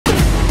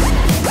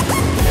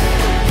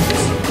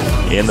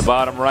in the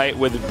bottom right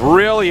with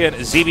brilliant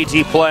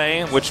ZBT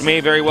play, which may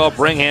very well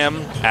bring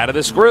him out of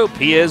this group.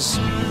 He is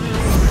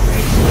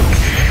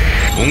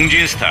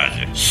공진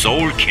스타즈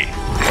Soulkey.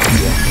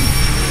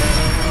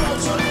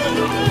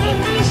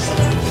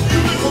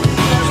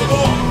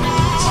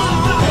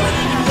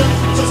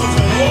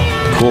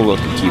 Cool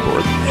looking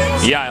keyboard.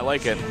 Yeah, I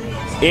like it.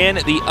 In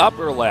the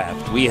upper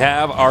left, we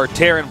have our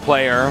Terran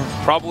player,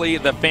 probably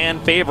the fan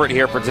favorite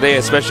here for today,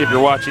 especially if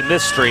you're watching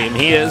this stream.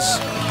 He is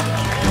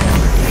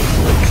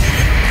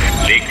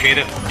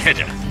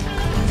TaeJa.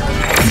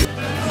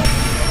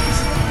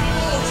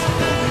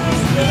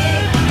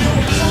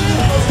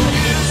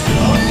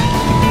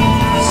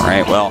 All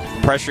right, well,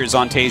 pressure is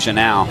on TaeJa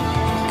now.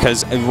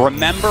 Because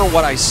remember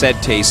what I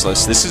said,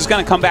 Tasteless. This is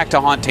going to come back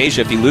to haunt TaeJa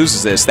if he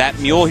loses this. That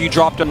mule he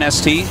dropped on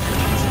ST.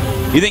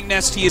 You think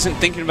Nesty isn't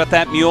thinking about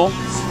that mule?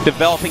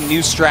 Developing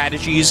new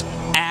strategies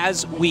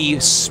as we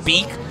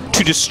speak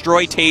to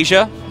destroy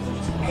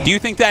TaeJa? Do you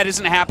think that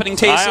isn't happening,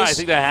 Tasteless? I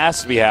think that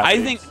has to be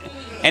happening. I think,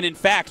 and in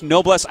fact,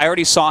 Noblesse, I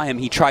already saw him.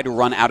 He tried to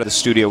run out of the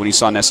studio when he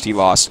saw Nesty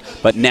lost.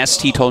 But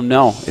Nesty told him,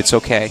 no, it's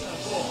okay.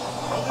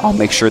 I'll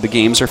make sure the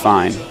games are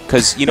fine.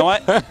 Because, you know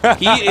what?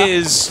 He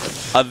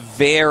is a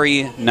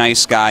very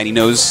nice guy. And he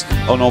knows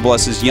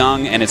Noblesse is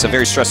young, and it's a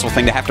very stressful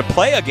thing to have to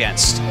play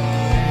against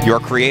your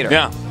creator.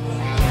 Yeah.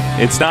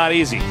 It's not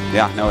easy.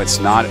 Yeah, no, it's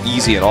not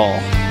easy at all.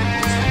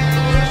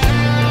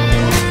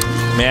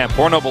 Man,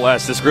 poor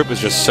Noblesse. This group is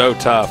just so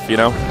tough, you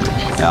know?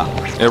 Yeah.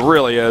 It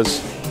really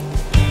is.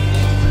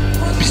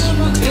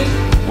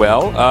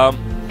 Well,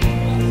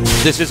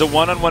 this is a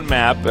one-on-one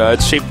map.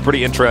 It's shaped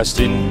pretty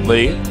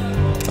interestingly.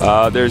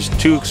 There's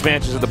 2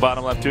 expansions at the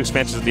bottom left, 2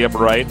 expansions at the upper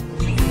right.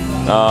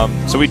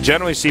 So we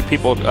generally see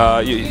people,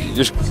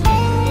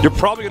 you're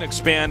probably going to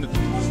expand,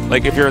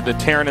 like if you're the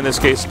Terran in this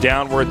case,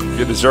 downward, if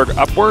you're the Zerg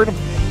upward.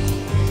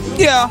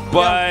 Yeah.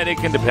 But it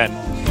can depend.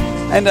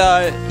 And,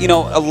 you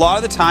know, a lot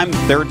of the time,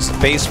 their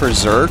base for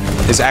Zerg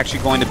is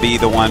actually going to be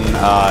the one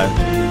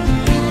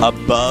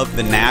above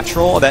the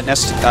natural that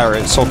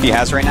Soulkey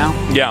has right now.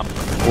 Yeah.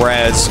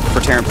 Whereas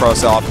for Terran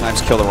Pros, they'll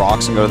oftentimes kill the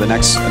rocks and go to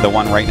the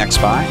one right next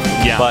by.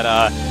 Yeah. But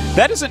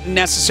that isn't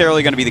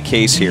necessarily going to be the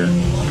case here.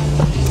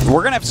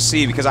 We're going to have to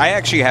see, because I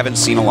actually haven't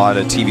seen a lot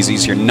of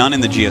TVZs here, none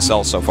in the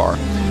GSL so far.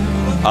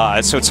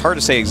 So it's hard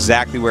to say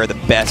exactly where the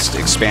best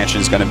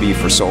expansion is going to be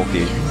for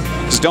Soulkey.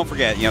 Because don't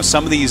forget, you know,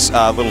 some of these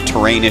little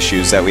terrain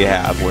issues that we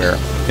have where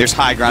there's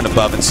high ground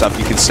above and stuff,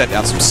 you can set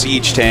down some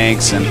siege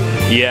tanks, and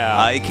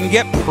yeah, it can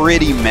get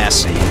pretty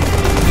messy.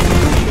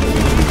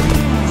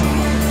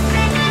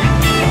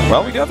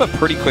 Well, we do have a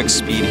pretty quick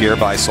speed here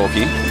by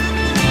Soulkey.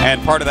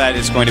 And part of that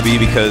is going to be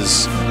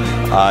because,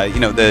 you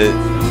know,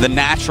 the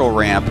natural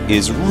ramp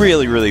is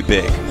really, really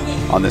big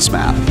on this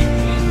map.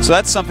 So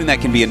that's something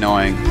that can be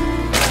annoying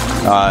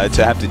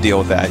to have to deal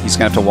with that. He's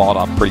going to have to wall it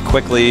off pretty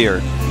quickly,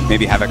 or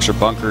maybe have extra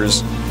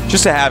bunkers.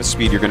 Just to have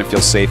speed, you're going to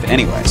feel safe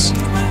anyways.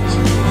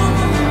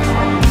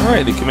 All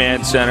right, the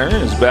command center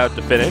is about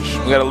to finish.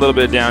 We got a little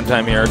bit of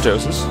downtime here,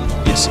 Artosis.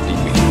 Yes,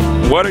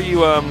 indeed. What are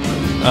you,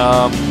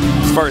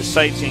 as far as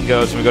sightseeing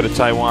goes, when we go to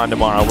Taiwan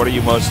tomorrow, what are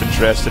you most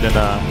interested in?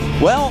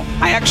 Well,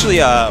 I actually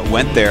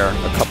went there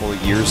a couple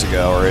of years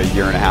ago, or a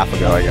year and a half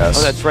ago, I guess.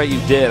 Oh, that's right, you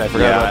did. I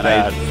forgot about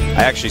that.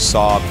 I actually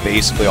saw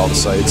basically all the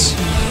sites.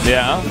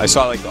 Yeah? I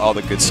saw like all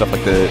the good stuff,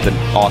 like the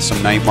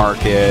awesome night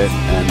market,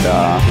 and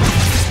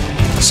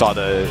saw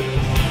the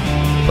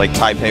like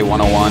Taipei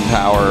 101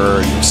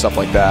 tower and stuff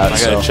like that. I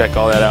gotta check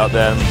all that out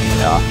then.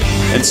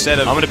 Yeah. Instead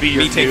of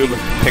me taking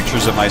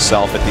pictures of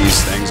myself at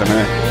these things, I'm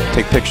gonna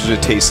take pictures of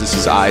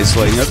Tasteless's eyes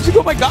lighting up.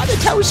 Oh my god, that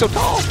tower's so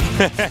tall!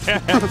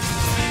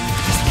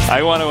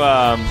 I want to,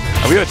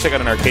 we gotta check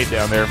out an arcade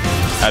down there.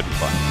 That'd be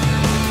fun.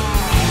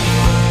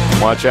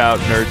 Watch out,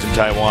 nerds in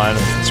Taiwan.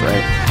 That's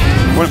right.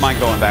 Wouldn't mind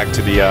going back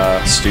to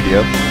the studio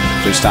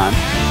if there's time.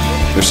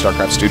 There's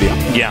StarCraft studio.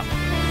 Yeah,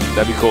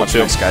 that'd be cool too.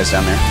 Nice guys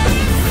down there.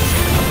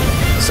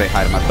 Say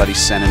hi to my buddy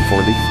Sen and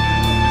 4D.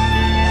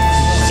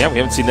 Yeah, we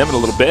haven't seen them in a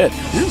little bit.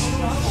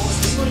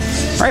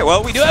 All right,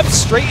 well, we do have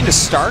straight into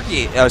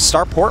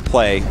Starport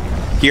play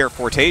here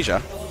for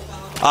TaeJa.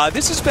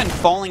 This has been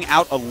falling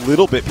out a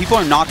little bit. People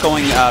are not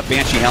going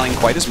Banshee Helling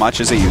quite as much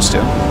as they used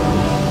to.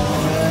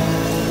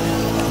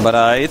 But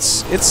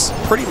it's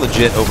pretty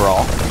legit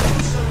overall.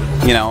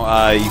 You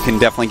know, you can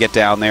definitely get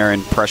down there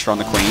and pressure on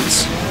the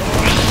queens.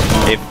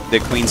 If the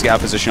queens get out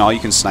of position, you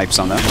can snipe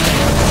some of them.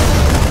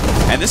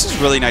 And this is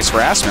really nice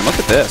harassment. Look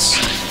at this.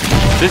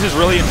 This is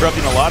really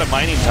interrupting a lot of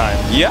mining time.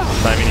 Yeah.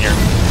 Timing here.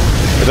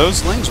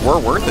 Those lings were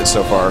worth it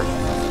so far.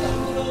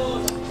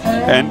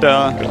 And,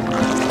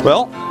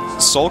 well,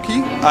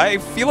 Soulkey, I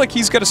feel like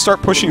he's got to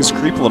start pushing his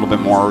creep a little bit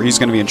more, or he's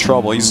going to be in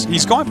trouble.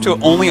 He's going up to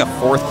only a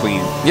 4th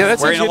queen. Yeah,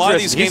 that's where in a lot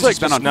of these games he's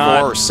been on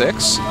 4 or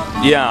 6.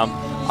 Yeah.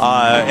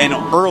 And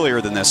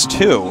earlier than this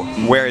too.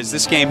 Whereas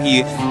this game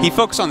he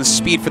focused on the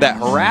speed for that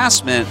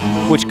harassment,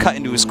 which cut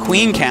into his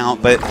queen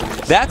count, but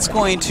that's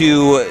going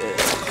to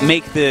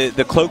make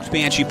the Cloaked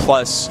Banshee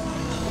plus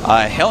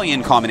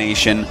Hellion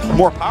combination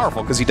more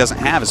powerful because he doesn't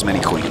have as many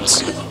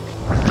queens.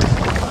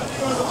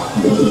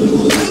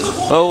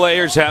 The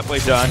layer's halfway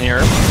done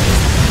here.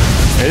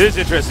 It is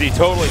interesting. He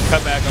totally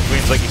cut back on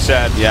queens, like you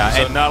said. Yeah,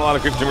 so and not a lot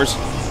of creep tumors.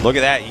 Look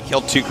at that. He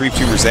killed 2 creep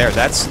tumors there.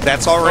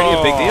 That's already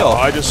a big deal.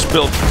 I just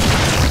spilled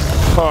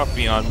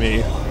coffee on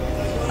me.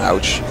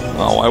 Ouch.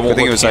 Oh, I won't. I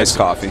think it was iced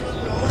coffee.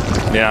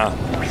 Yeah.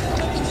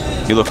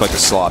 You look like a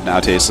slob now,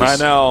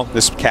 Tasteless. I know.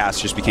 This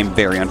cast just became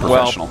very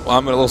unprofessional.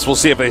 Well, we'll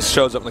see if it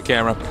shows up in the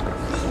camera.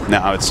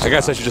 No, it's. I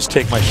guess I should just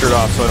take my shirt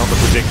off so I don't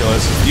look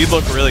ridiculous. You'd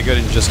look really good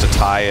in just a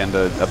tie and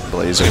a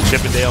blazer.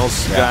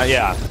 Chippendales.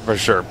 Yeah, for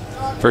sure.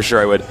 For sure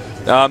I would.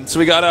 So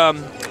we got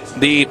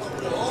the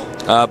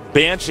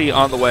Banshee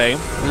on the way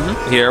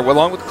here,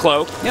 along with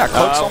Cloak. Yeah,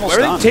 Cloak's almost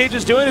done. Everything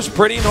TaeJa's doing is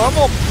pretty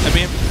normal. I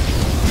mean,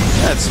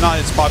 yeah, it's not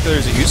as popular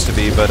as it used to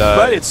be, but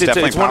it's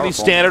definitely one of these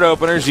standard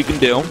openers you can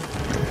do.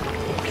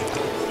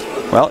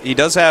 Well, he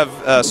does have,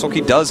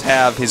 Soulkey does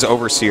have his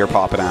Overseer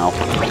popping out.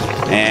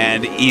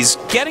 And he's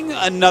getting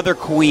another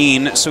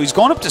Queen, so he's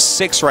going up to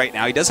 6 right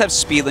now. He does have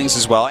Speedlings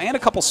as well, and a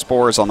couple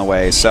Spores on the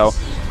way. So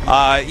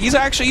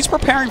he's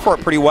preparing for it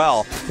pretty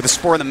well, with the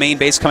Spore in the main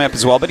base coming up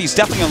as well, but he's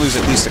definitely going to lose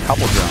at least a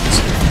couple drones.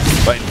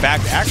 But in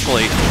fact,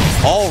 actually,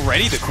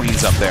 already the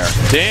Queen's up there.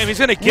 Damn, he's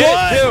going to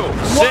get it too.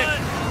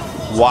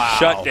 What? Wow.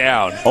 Shut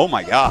down. Oh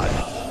my god.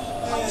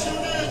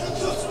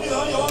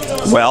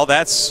 Well,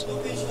 that's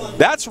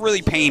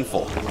really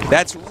painful.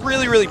 That's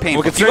really, really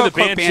painful. Well, considering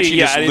the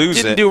Banshee, it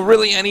didn't do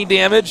really any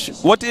damage.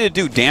 What did it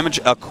do? Damage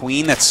a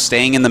Queen that's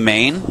staying in the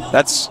main?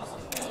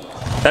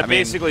 That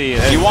basically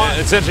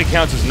essentially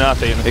counts as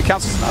nothing. It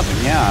counts as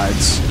nothing, yeah.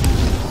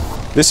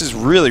 This is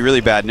really,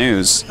 really bad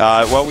news.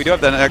 Well, we do have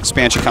the next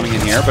expansion coming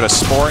in here, but a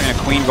Spore and a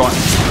Queen going...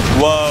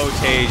 Whoa,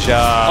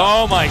 TaeJa.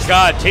 Oh my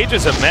god,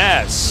 TaeJa's a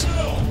mess.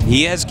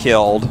 He has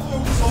killed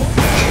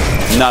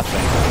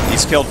nothing.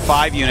 He's killed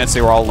 5 units.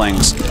 They were all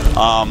Lings.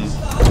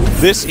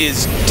 This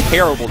is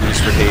terrible news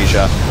for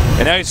TaeJa.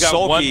 And now he's got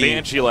Soulkey, 1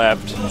 Banshee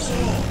left.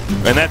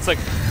 And that's like...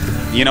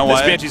 You know what?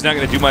 This Banshee's not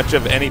going to do much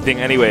of anything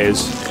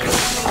anyways.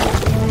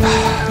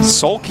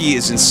 Soulkey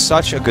is in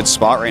such a good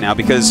spot right now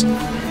because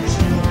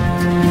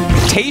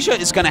TaeJa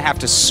is going to have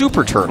to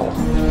Super Turtle.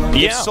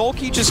 Yeah. If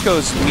Soulkey just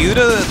goes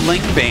Muta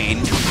Ling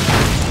Bane,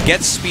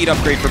 gets speed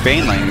upgrade for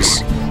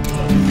Banelings.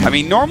 I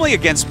mean, normally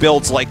against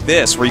builds like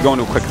this, where you go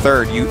into a quick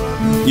third,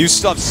 you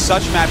still have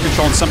such map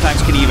control and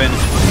sometimes can even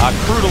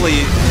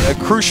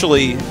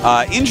crucially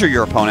injure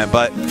your opponent.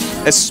 But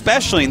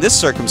especially in this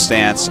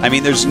circumstance, I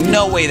mean, there's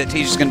no way that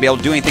TaeJa's going to be able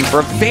to do anything for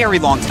a very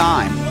long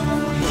time.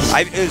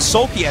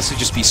 Soulkey has to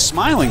just be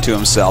smiling to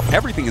himself.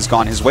 Everything has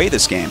gone his way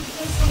this game.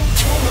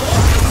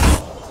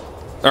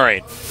 All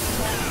right.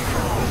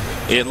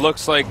 It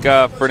looks like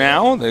for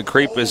now the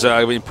creep is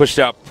being pushed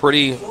out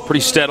pretty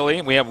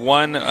steadily. We have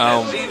 1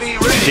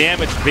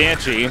 damaged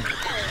Banshee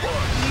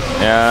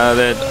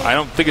that I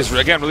don't think is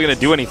really going to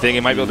do anything. He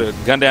might be able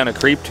to gun down a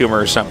creep tumor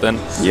or something.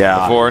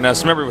 Yeah. Before now,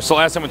 so remember, so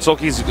last time when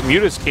Soulkey's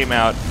Mutas came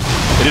out,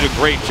 they did a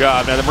great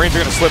job. Now the Marines are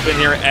going to slip in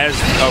here as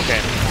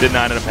did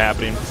not end up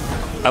happening.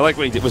 I like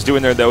what he was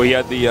doing there though. He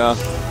had the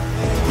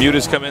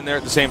Mutas come in there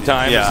at the same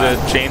time as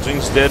the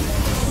Changelings did.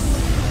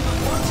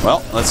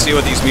 Well, let's see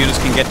what these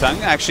Mutas can get done.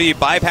 Actually,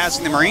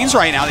 bypassing the Marines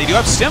right now. They do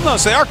have Stim, though,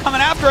 so they are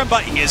coming after him,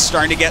 but he is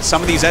starting to get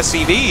some of these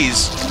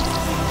SCVs.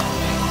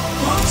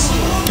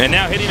 And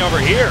now hitting over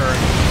here.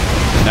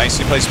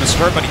 Nicely placed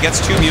Mr. but he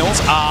gets 2 mules.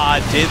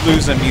 Did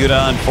lose a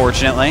Muta,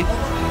 unfortunately.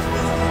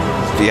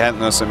 If he hadn't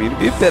lost a Muta, it'd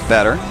be a bit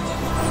better.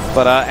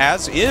 But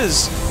as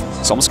is,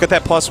 he's almost got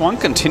that +1,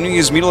 continuing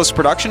his Mutalist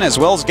production, as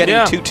well as getting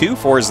 2-2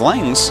 for his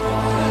Lings.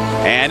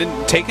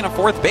 And taking a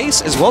 4th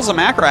base, as well as a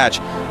Macrach.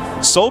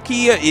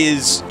 Soulkey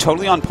is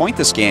totally on point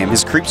this game.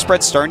 His creep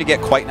spread's starting to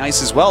get quite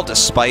nice as well,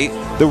 despite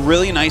the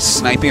really nice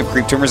sniping of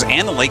creep tumors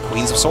and the late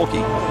Queens of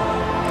Soulkey.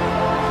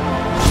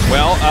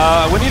 Well,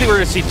 when do you think we're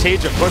going to see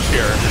TaeJa push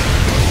here?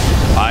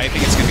 I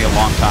think it's going to be a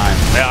long time.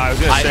 Yeah, I was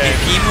going to say.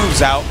 If he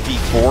moves out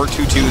before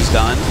 2-2 is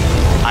done,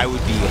 I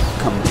would be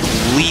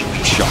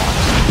completely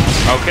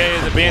shocked. Okay,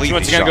 the Banshee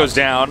once again goes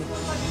down.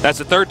 That's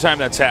the 3rd time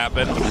that's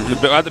happened.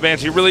 Without the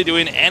Banshee really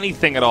doing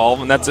anything at all,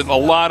 and that's a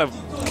lot of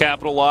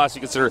capital loss.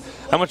 You consider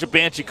how much a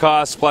Banshee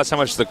costs, plus how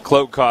much the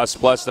Cloak costs,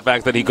 plus the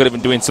fact that he could have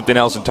been doing something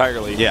else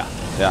entirely. Yeah.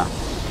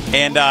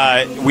 And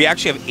we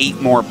actually have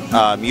 8 more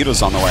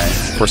Mutas on the way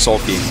for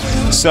Soulkey.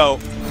 So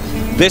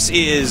this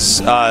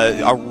is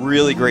a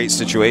really great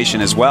situation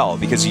as well,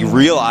 because he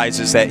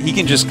realizes that he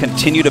can just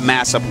continue to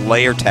mass up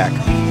layer tech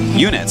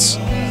units.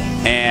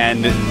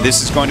 And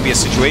this is going to be a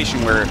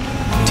situation where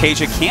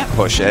TaeJa can't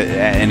push at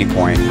any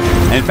point.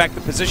 And in fact,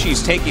 the position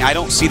he's taking, I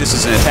don't see this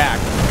as an attack.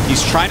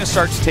 He's trying to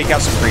start to take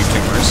out some creep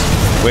tumors,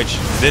 which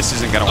this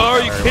isn't going to work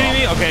out. Are you kidding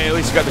me? Okay, at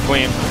least he got the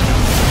Queen.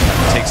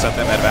 Takes up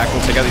that medevac.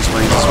 We'll take out these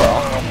Marines as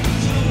well.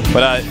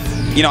 But,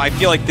 you know, I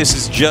feel like this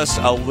is just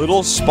a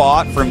little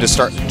spot for him to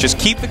start, just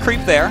keep the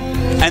creep there,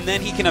 and then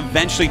he can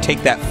eventually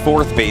take that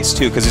 4th base,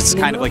 too, because it's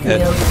kind of like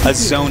a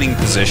zoning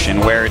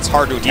position where it's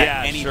hard to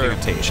attack anything of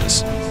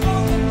TaeJa's.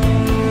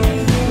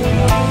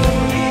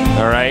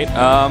 All right.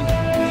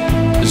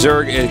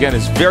 Zerg, again,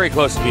 is very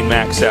close to being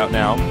maxed out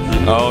now.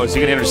 Oh, is he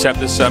going to intercept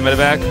this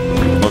medevac?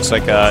 Looks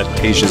like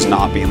TaeJa's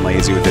not being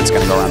lazy with it. It's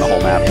going to go around the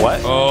whole map.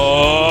 What?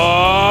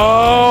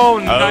 Oh,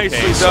 nicely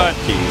okay, done.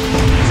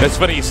 Soulkey. That's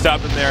funny. He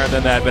stopped him there, and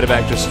then that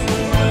medevac just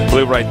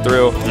blew right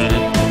through.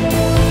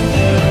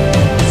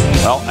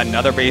 Well,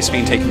 another base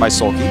being taken by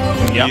Soulkey.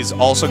 Yep. He's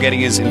also getting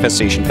his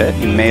infestation pit.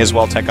 You may as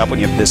well tech up when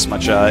you have this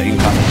much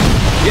income.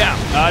 Yeah,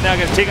 now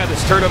going to take out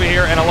this turret over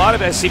here, and a lot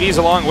of SCVs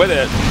along with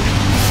it.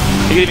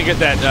 You can even get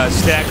that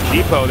stack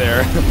depot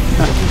there.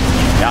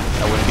 Yeah,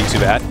 that wouldn't be too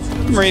bad.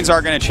 The Marines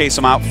are going to chase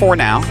him out for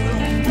now.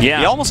 Yeah.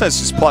 He almost has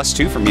his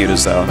 +2 for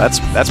mutas, though. That's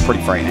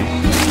pretty frightening.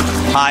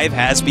 Hive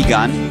has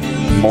begun.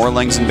 More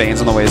Lings and Banes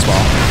on the way as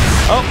well.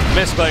 Oh,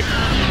 misclick.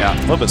 Yeah,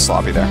 a little bit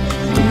sloppy there.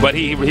 But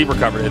he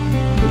recovered it.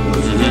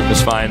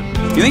 It's fine.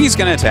 You think he's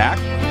going to attack?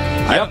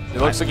 Yep,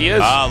 it looks like he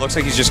is. Looks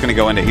like he's just going to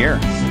go into here.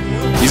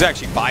 He's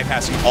actually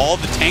bypassing all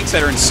the tanks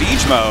that are in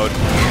siege mode,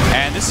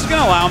 and this is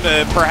going to allow him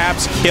to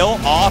perhaps kill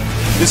off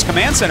this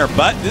command center,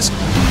 but this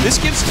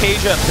gives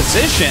TaeJa a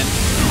position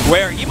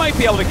where he might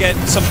be able to get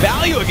some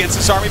value against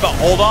this army, but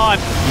hold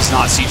on, he's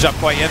not sieged up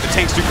quite yet. The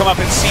tanks do come up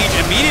and siege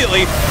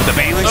immediately, but the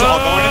banelings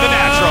all going to the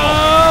natural.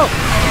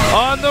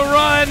 On the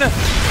run!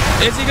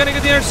 Is he going to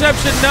get the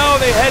interception? No,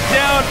 they head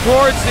down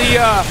towards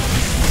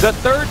the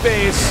third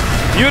base.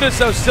 Mutas,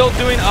 though, still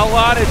doing a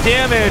lot of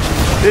damage.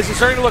 This is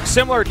starting to look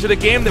similar to the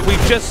game that we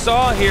just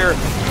saw here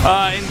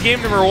in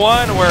game number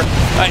 1, where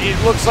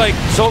it looks like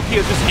Soulkey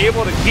is just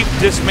able to keep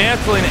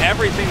dismantling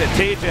everything that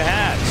TaeJa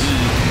has.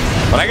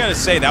 But I gotta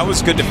say, that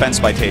was good defense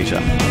by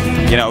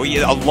TaeJa. You know,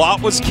 a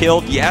lot was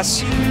killed,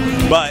 yes,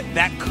 but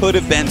that could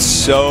have been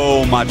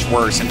so much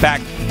worse. In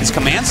fact, his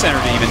command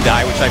center didn't even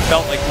die, which I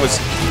felt like was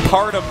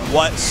part of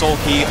what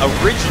Soulkey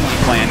originally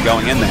planned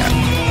going in there.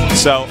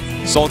 So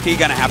Soulkey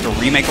gonna have to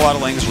remake a lot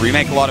of Lings,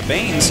 remake a lot of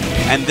Banes,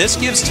 and this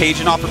gives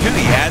TaeJa an opportunity.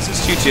 He has his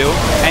 2-2,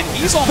 and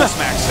he's almost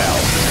maxed out.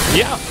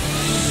 Yeah.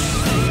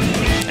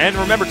 And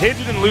remember,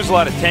 TaeJa didn't lose a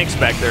lot of tanks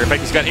back there. In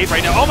fact, he's got 8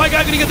 right now. Oh my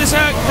god, gonna get this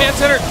command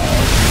center!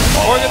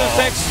 Or get those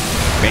tanks.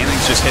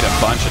 Banelings just hit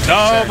a bunch of tanks.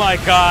 Oh there. my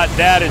god,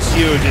 that is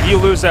huge. If you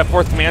lose that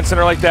 4th command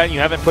center like that and you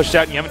haven't pushed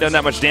out and you haven't done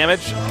that much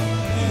damage,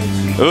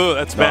 ooh,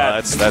 that's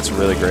bad. That's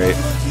really great.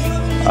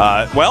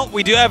 Well,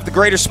 we do have the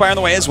Greater Spire on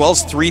the way, as well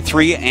as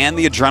 3-3 and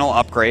the Adrenal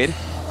upgrade.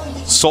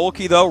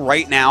 Soulkey, though,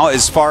 right now,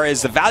 as far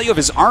as the value of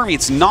his army,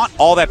 it's not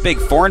all that big.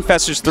 4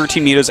 Infestors,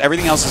 13 Mutas,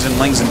 everything else is in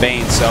Lings and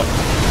Banes, so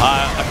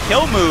a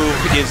kill move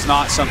is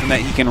not something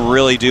that he can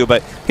really do,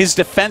 but his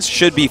defense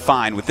should be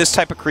fine. With this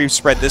type of creep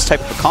spread, this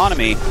type of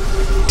economy,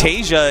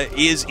 TaeJa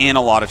is in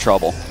a lot of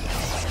trouble.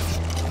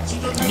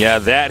 Yeah,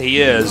 that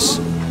he is.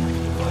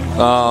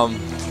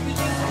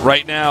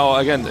 Right now,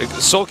 again,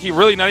 Soulkey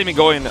really not even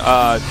going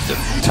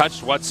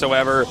touched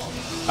whatsoever.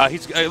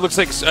 It looks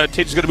like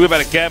TaeJa's going to move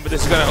out again, but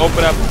this is going to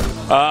open up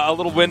a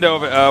little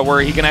window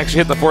where he can actually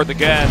hit the 4th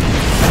again.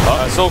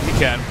 Soulkey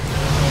can.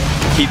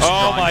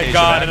 Oh my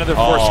god, another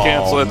force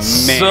cancel. It's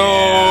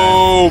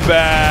so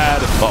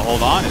bad. But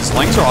hold on, his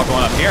Lings are all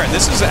going up here, and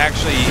this is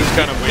actually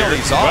kind of weird.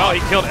 Well,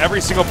 he killed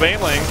every single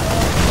Baneling.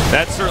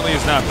 That certainly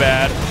is not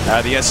bad.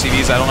 The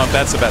SCVs, I don't know if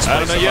that's the best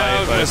place to I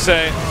was going to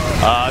say.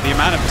 The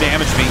amount of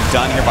damage being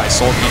done here by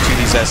Soulkey to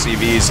these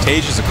SCVs,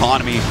 TaeJa's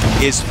economy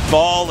is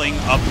falling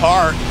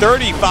apart.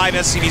 35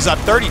 SCVs up,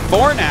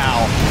 34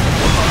 now.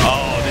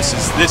 Oh, this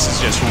is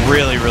just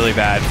really, really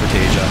bad for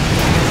TaeJa.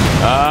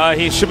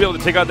 He should be able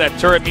to take out that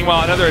turret.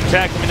 Meanwhile, another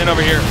attack coming in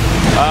over here.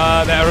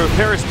 That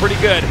repair is pretty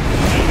good.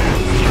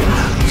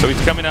 So he's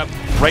coming up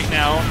right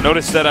now.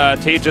 Notice that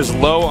TaeJa's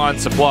low on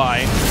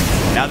supply.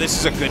 Now this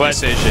is a good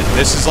decision.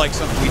 This is like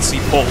something we'd see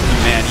Bolton,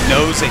 man. He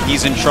knows that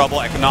he's in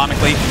trouble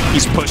economically.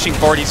 He's pushing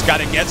forward. He's got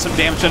to get some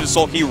damage into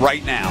Soulkey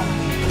right now.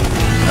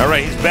 All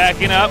right, he's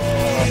backing up.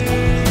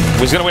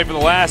 He's going to wait for the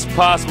last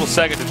possible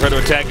second to try to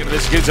attack into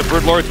this. Gives the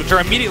Broodlords, which are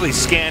immediately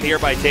scanned here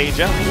by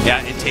TaeJa. Yeah,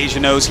 and TaeJa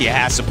knows he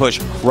has to push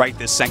right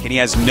this second. He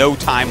has no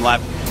time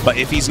left. But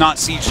if he's not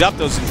sieged up,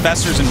 those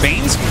Infestors and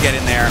Banes can get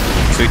in there.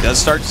 So he does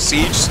start to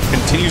siege,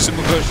 continues to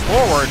push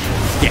forward.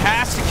 He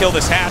has to kill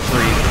this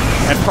hatchery,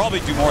 and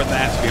probably do more than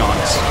that, to be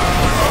honest.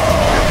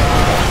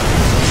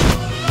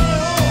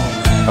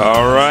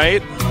 All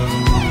right.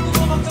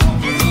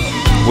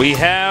 We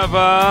have,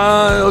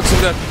 looks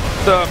like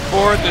the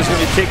 4th is going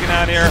to be taken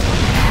out here.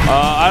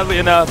 Oddly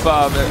enough,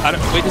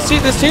 wait, to see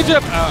this TaeJa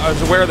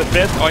is aware of the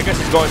 5th. Oh, I guess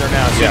he's going there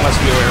now, so he must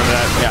be aware of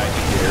that. Yeah, I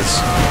think he is.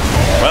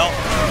 Well,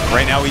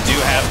 right now we do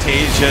have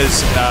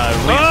TaeJa's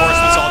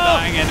reinforcements all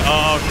dying, and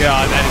oh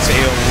god, that is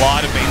a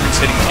lot of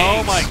Banelings hitting tanks.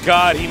 Oh my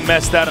god, he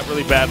messed that up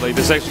really badly.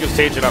 This actually gives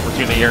TaeJa an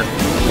opportunity here.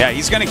 Yeah,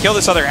 he's going to kill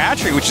this other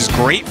hatchery, which is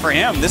great for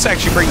him. This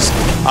actually brings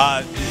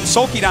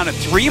Soulkey down to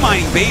 3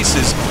 mining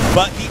bases,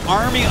 but the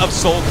army of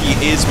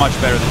Soulkey is much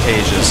better than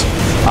TaeJa's.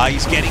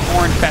 He's getting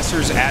more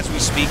Infestors as we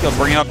speak. He'll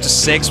bring it up to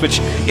 6, which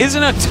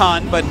isn't a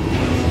ton, but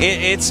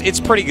it's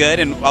pretty good.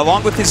 And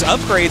along with his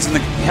upgrades and the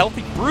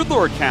healthy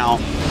Broodlord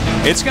count,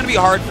 it's going to be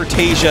hard for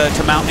TaeJa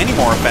to mount any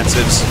more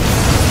offensives,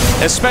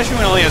 especially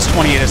when he only has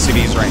 28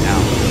 SCVs right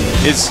now.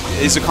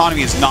 His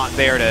economy is not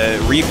there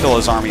to refill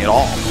his army at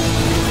all.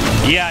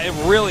 Yeah, it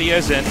really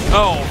isn't.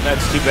 Oh,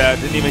 that's too bad.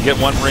 Didn't even get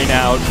one Marine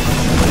out.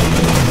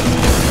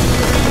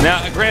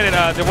 Now, granted,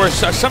 there were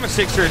some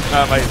mistakes here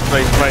by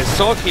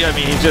Soulkey. I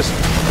mean, he just...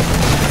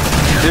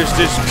 There's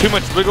too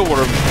much wiggle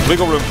room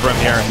for him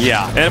here.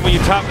 Yeah. And when you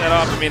top that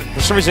off, I mean,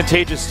 for some reason,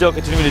 TaeJa is still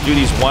continuing to do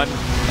these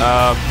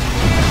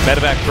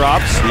medevac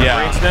drops.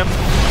 Yeah. Them,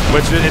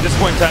 which at this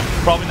point in time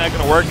is probably not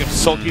going to work if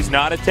Soulkey's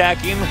not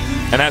attacking,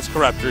 and that's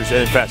Corruptors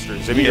and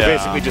Infestors. I mean, you're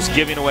basically just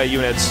giving away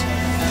units.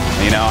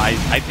 You know,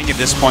 I think at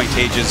this point,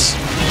 TaeJa's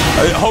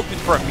hoping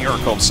for a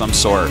miracle of some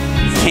sort.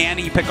 Can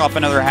he pick up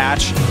another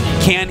hatch?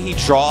 Can he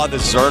draw the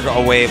Zerg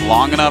away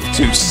long enough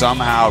to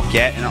somehow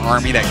get an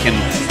army that can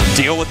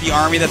deal with the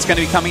army that's going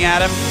to be coming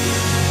at him?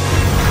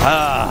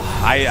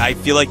 I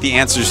feel like the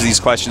answers to these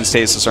questions,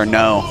 Stasis, are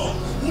no.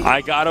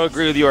 I got to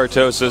agree with you,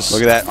 Artosis.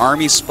 Look at that.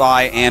 Army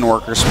Spy and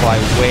Worker Supply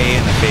way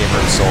in the favor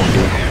of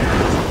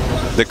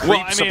Soulkey. The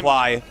Creep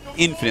Supply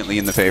infinitely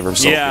in the favor of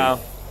Soulkey. Yeah.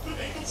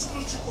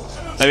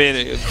 I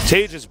mean,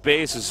 TaeJa's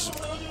base is,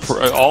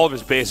 all of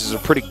his bases are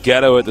pretty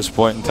ghetto at this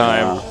point in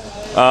time.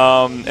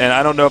 And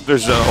I don't know if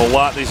there's a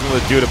lot he's going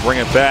to do to bring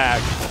it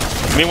back.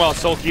 Meanwhile,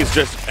 Soulkey is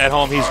just at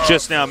home. He's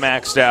just now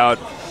maxed out.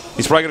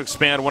 He's probably going to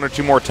expand 1 or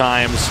 2 more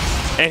times.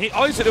 And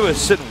all he's going to do is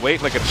sit and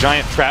wait like a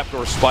giant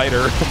trapdoor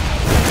spider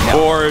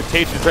for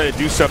TaeJa to try to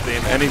do something.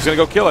 And he's going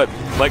to go kill it,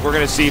 like we're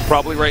going to see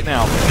probably right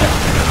now.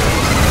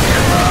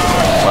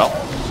 Well,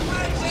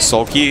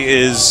 Soulkey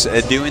is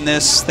doing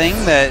this thing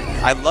that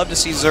I'd love to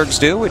see Zergs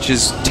do, which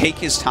is take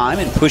his time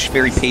and push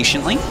very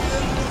patiently.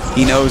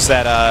 He knows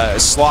that a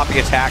sloppy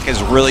attack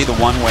is really the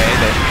one way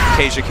that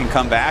TaeJa can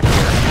come back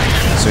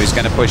here. So he's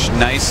going to push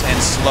nice and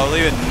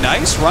slowly. A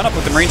nice run-up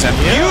with the Marines. And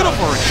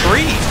beautiful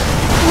retreat.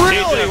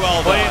 Really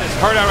well done. Playing his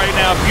heart out right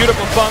now.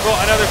 Beautiful fungal,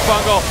 another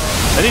fungal.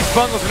 And these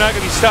fungals are not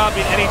going to be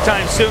stopping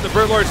anytime soon. The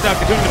Bird Lord's now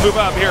continuing to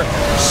move up here.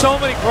 So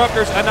many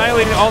Corruptors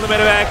annihilating all the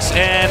medevacs,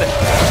 and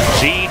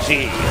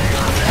GG.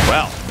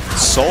 Well,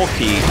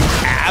 Soulkey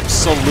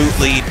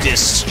absolutely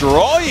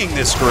destroying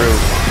this group.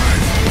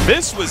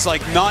 This was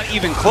like not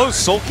even close.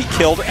 Soulkey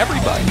killed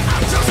everybody.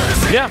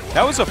 Yeah.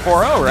 That was a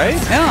 4-0, right?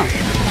 Yeah.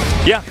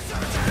 Yeah.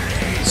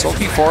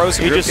 Soulkey 4-0's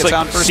He just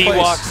like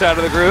C-walks out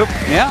of the group.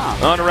 Yeah.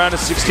 On to round of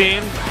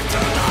 16.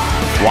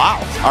 Wow.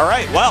 All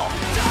right. Well,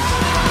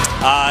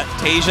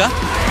 TaeJa.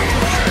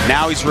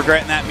 Now he's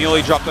regretting that mule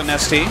he dropped on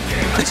Nesty.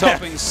 He's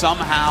hoping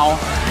somehow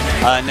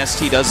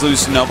Nesty does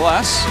lose to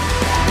Noblesse.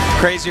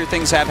 Crazier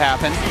things have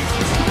happened.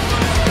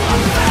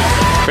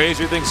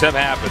 Crazier things have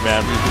happened,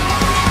 man.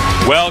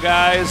 Well,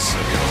 guys,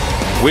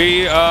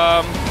 we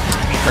are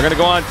going to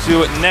go on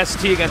to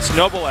Nesty against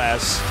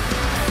Noblesse.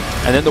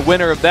 And then the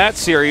winner of that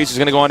series is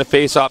going to go on to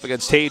face off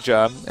against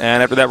TaeJa.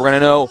 And after that, we're going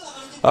to know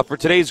for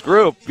today's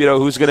group, you know,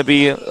 who's going to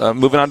be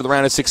moving on to the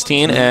round of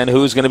 16 and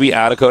who's going to be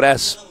out of Code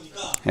S.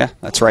 Yeah,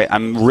 that's right.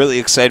 I'm really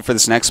excited for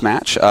this next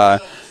match.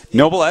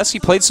 Noblesse, he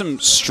played some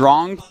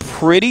strong,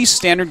 pretty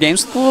standard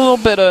games with a little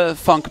bit of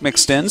funk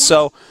mixed in.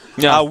 So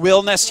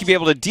will Nesty be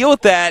able to deal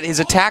with that? His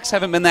attacks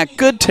haven't been that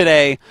good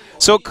today,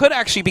 so it could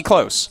actually be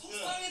close.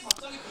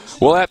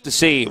 We'll have to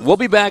see. We'll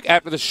be back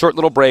after this short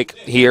little break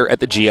here at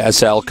the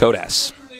GSL Code S.